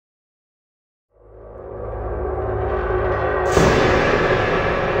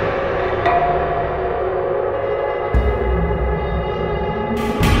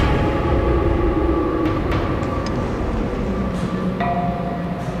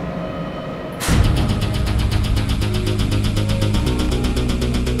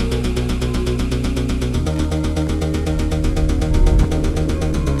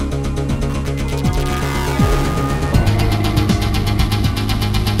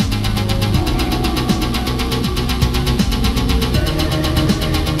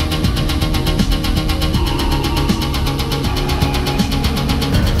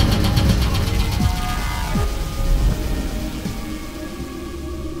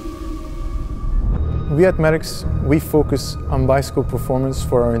We at Merckx, we focus on bicycle performance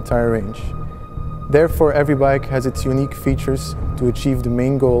for our entire range. Therefore, every bike has its unique features to achieve the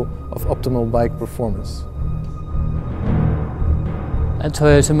main goal of optimal bike performance. At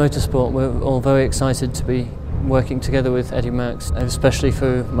Toyota Motorsport, we're all very excited to be working together with Eddy Merckx, especially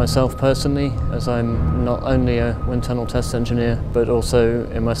for myself personally, as I'm not only a wind tunnel test engineer, but also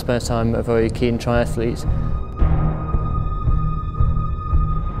in my spare time a very keen triathlete.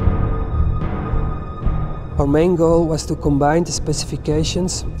 Our main goal was to combine the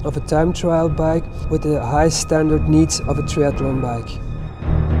specifications of a time trial bike with the high standard needs of a triathlon bike.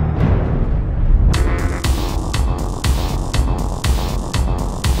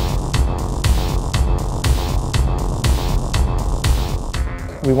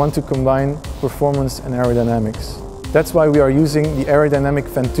 We want to combine performance and aerodynamics. That's why we are using the aerodynamic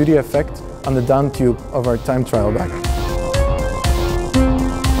Venturi effect on the down tube of our time trial bike.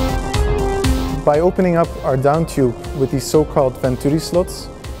 By opening up our down tube with these so-called Venturi slots,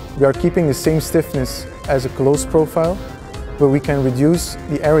 we are keeping the same stiffness as a closed profile, but we can reduce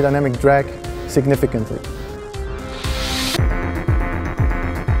the aerodynamic drag significantly.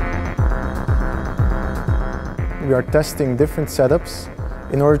 We are testing different setups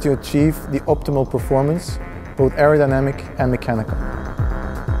in order to achieve the optimal performance, both aerodynamic and mechanical.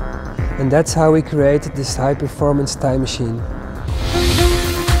 And that's how we created this high-performance time machine.